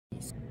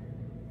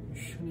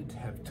shouldn't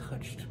have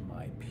touched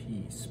my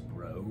piece,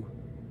 bro.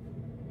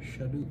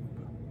 Shadoob.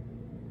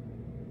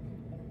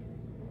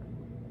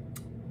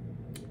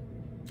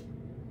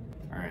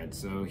 Alright,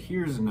 so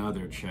here's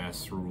another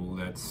chess rule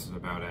that's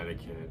about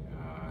etiquette.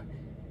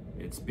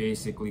 It's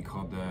basically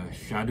called the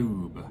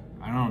shadoob.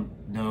 I don't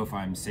know if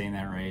I'm saying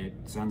that right.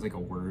 It sounds like a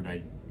word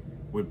I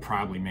would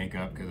probably make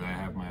up because I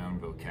have my own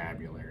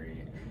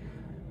vocabulary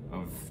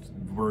of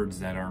words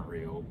that aren't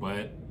real.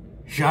 But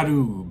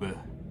shadoob.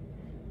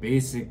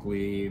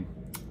 Basically,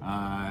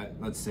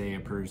 let's say a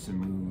person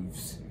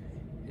moves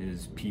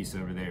his piece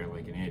over there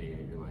like an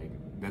idiot. You're like,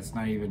 that's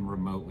not even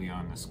remotely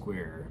on the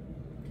square.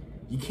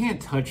 You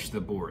can't touch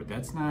the board.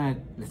 That's not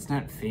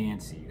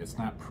fancy. That's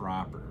not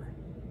proper.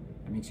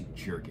 That makes you a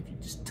jerk if you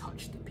just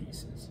touch the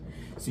pieces.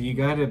 So you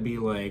gotta be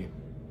like,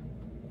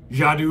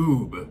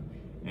 jadoob.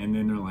 And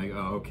then they're like,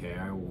 oh, okay,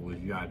 I will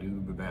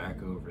jadoob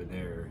back over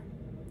there.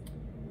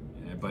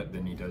 But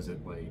then he does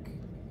it like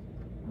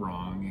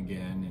wrong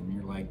again. And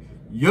you're like,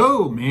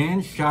 yo,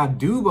 man,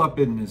 shadoob up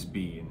in this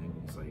bee. And then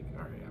he's like,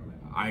 all right,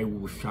 I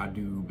will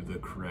shadoob the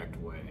correct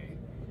way.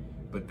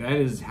 But that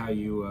is how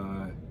you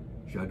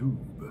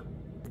jadoob.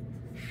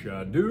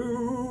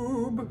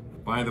 Shadoob.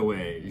 By the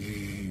way,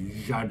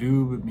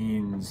 jadoob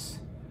means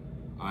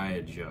I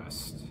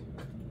adjust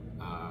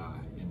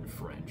in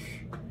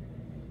French.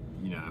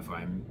 You know, if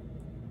I'm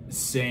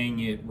saying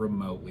it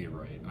remotely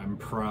right, I'm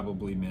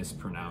probably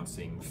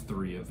mispronouncing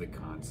 3 of the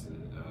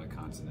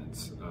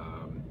consonants.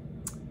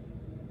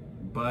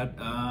 But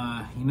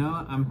you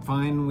know, I'm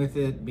fine with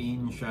it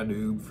being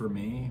shadoob for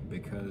me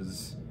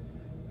because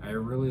I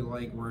really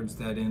like words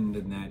that end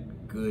in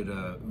that good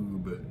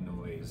oob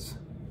noise.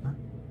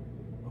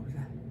 What was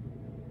that?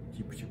 Did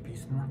you put your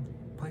piece in the wrong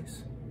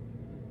place?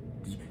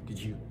 Did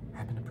you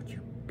happen to put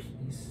your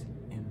piece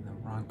in the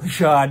wrong place?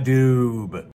 Shadoob!